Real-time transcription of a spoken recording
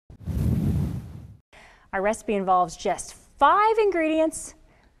Our recipe involves just 5 ingredients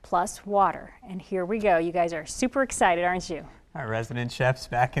plus water. And here we go. You guys are super excited, aren't you? Our resident chef's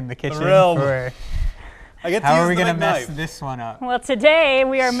back in the kitchen. Thrilled. How are we going to mess this one up? Well, today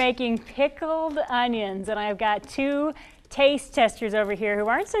we are making pickled onions, and I've got 2 taste testers over here who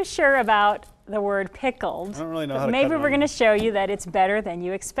aren't so sure about the word pickled. I don't really know how to maybe cut an we're going to show you that it's better than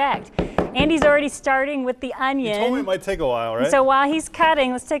you expect. Andy's already starting with the onion. You told me it might take a while, right? So while he's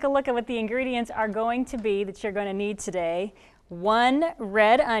cutting, let's take a look at what the ingredients are going to be that you're going to need today. 1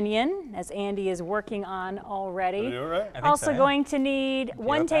 red onion, as Andy is working on already. Did I do it right? I think Also so, yeah. going to need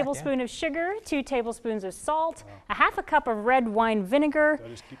 1 tablespoon of sugar, 2 tablespoons of salt, a half a cup of red wine vinegar, Do I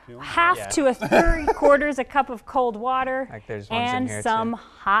just keep peeling? half to a 3/4 a cup of cold water, Like there's ones in and here, some too.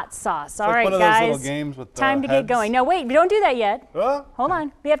 hot sauce. All like right, one of those guys, little games with, time to get heads. going. No, wait, don't do that yet. Huh? Hold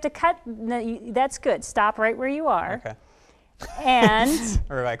on. We have to cut. No, that's good. Stop right where you are. Okay. And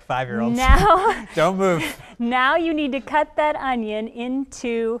We're like 5-year-olds. now, Don't move. now you need to cut that onion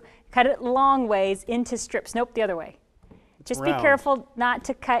cut it long ways into strips. Nope, the other way. Just be round. careful not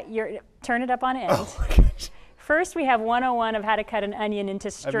to turn it up on end. Oh my gosh. First, we have 101 of how to cut an onion into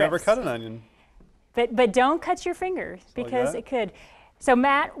strips. I've never cut an onion. But don't cut your fingers because it could. So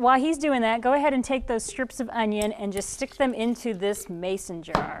Matt, while he's doing that, go ahead and take those strips of onion and just stick them into this mason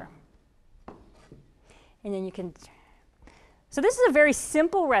jar. And then you can. So this is a very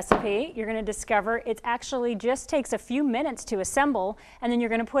simple recipe. You're going to discover it actually just takes a few minutes to assemble, and then you're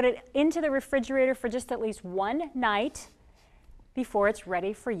going to put it into the refrigerator for just at least 1 night before it's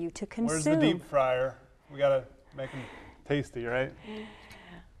ready for you to consume. Where's the deep fryer? We gotta make them tasty, right?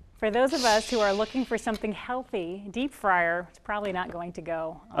 For those of us who are looking for something healthy, deep fryer is probably not going to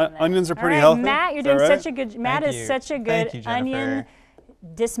go on that. Onions are pretty All right, healthy. Matt, you're Is doing that right? such a good. Matt Thank is you. such a good Thank you, onion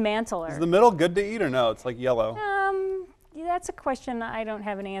Jennifer. dismantler. Is the middle good to eat or no? It's like yellow. That's a question I don't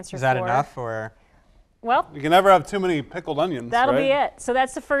have an answer for. Is that enough or? Well, You can never have too many pickled onions, that'll right? be it. So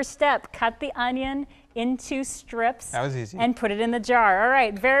that's the first step. Cut the onion into strips. That was easy. And put it in the jar. All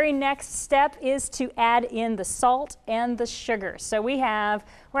right, very next step is to add in the salt and the sugar. So we're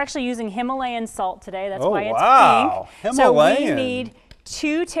actually using Himalayan salt today. That's why it's wow. pink. So we Himalayan. need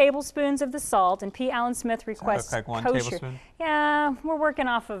 2 tablespoons of the salt, and P. Allen Smith requests like 1 kosher. tablespoon? Yeah, we're working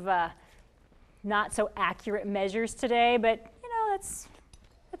off of not so accurate measures today, but you know, that's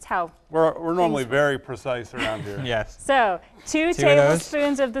how. We're normally very precise around here. Yes. So 2 those.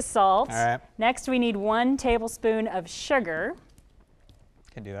 tablespoons of the salt. All right. Next we need 1 tablespoon of sugar.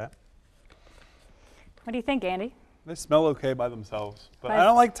 Can do that. What do you think, Andy? They smell okay by themselves, but By- I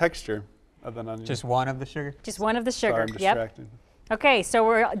don't like texture of an onion. Just 1 of the sugar? Just 1 of the sugar. Sorry, I'm distracted. Okay, so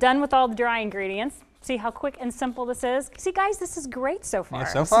we're done with all the dry ingredients. See how quick and simple this is? See, guys, this is great so far. Yeah,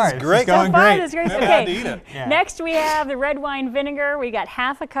 so far. This great. is going So far, great. this is great. Never had to Okay. eat it. Yeah. Next, we have the red wine vinegar. We got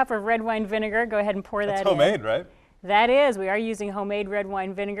half a cup of red wine vinegar. Go ahead and pour That's that in. homemade, right? That is. We are using homemade red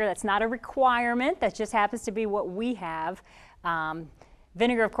wine vinegar. That's not a requirement. That just happens to be what we have.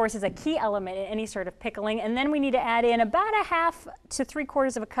 Vinegar, of course, is a key element in any sort of pickling. And then we need to add in about a half to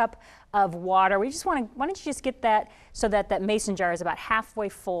 3/4 of a cup of water. We just want to, why don't you just get that so that that mason jar is about halfway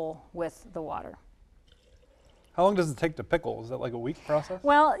full with the water. How long does it take to pickle? Is that like a week process?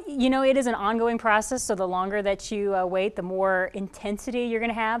 Well, you know, it is an ongoing process, so the longer that you wait, the more intensity you're going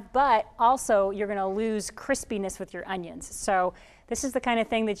to have, but also you're going to lose crispiness with your onions. So this is the kind of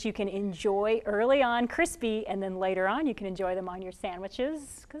thing that you can enjoy early on crispy, and then later on you can enjoy them on your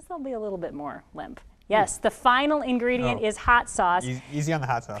sandwiches because they'll be a little bit more limp. Yes, the final ingredient is hot sauce. Easy on the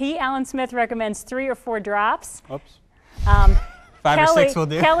hot sauce. P. Allen Smith recommends 3 or 4 drops. Oops. 5 or 6 will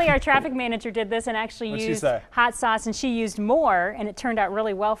do. Kelly, our traffic manager, did this and actually What'd she used say? hot sauce, and she used more, and it turned out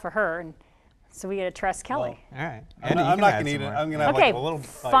really well for her. And so we got to trust Kelly. All right. I'm Andy, not, you can going add to eat some it. more. I'm going to have Okay, like a little bite.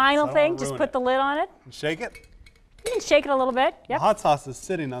 so final I don't thing, wanna just ruin put the lid on it. And shake it. You can shake it a little bit. The Yep. hot sauce is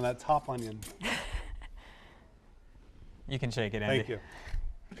sitting on that top onion. You can shake it, Andy. Thank you.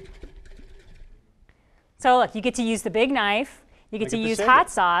 So look, you get to use the big knife. You get I to get to use shake hot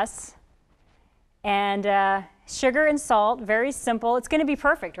it. sauce and sugar and salt. Very simple. It's going to be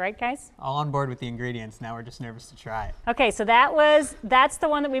perfect, right, guys? All on board with the ingredients. Now we're just nervous to try it. Okay, so that's the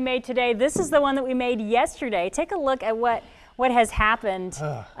one that we made today. This is the one that we made yesterday. Take a look at what has happened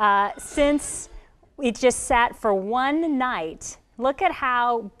since it just sat for 1 night. Look at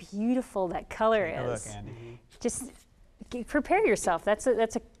how beautiful that color Take a look, is. Andy. Just prepare yourself. That's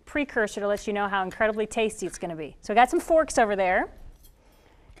a precursor to let you know how incredibly tasty it's going to be. So we got some forks over there.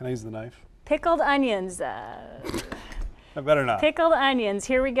 Can I use the knife? Pickled onions. I better not. Pickled onions.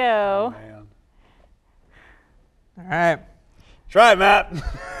 Here we Oh, go. man. All right. Try it, Matt.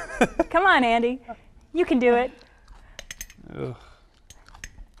 Come on, Andy. You can do it. Ugh.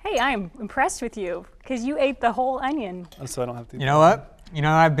 Hey, I am impressed with you. because you ate the whole onion. So I don't have to. You know what? You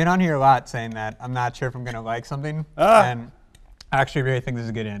know, I've been on here a lot saying that I'm not sure if I'm going to like something. And I actually really think this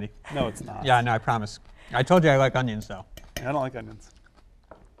is good, Andy. No, it's not. Yeah, no, I promise. I told you I like onions, though. I don't like onions.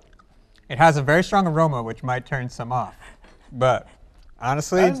 It has a very strong aroma, which might turn some off. But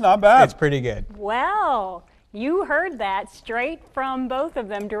honestly, it's not bad. It's pretty good. Well, you heard that straight from both of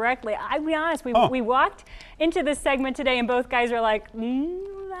them directly. I'll be honest, we walked into this segment today and both guys are like,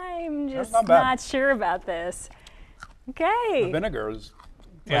 I'm just not sure about this. Okay. The vinegar is,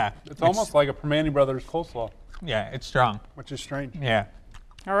 it's almost like a Permane Brothers coleslaw. Yeah, it's strong. Which is strange. Yeah.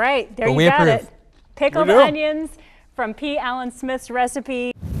 All right, there you got it. Pickled onions from P. Allen Smith's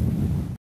recipe.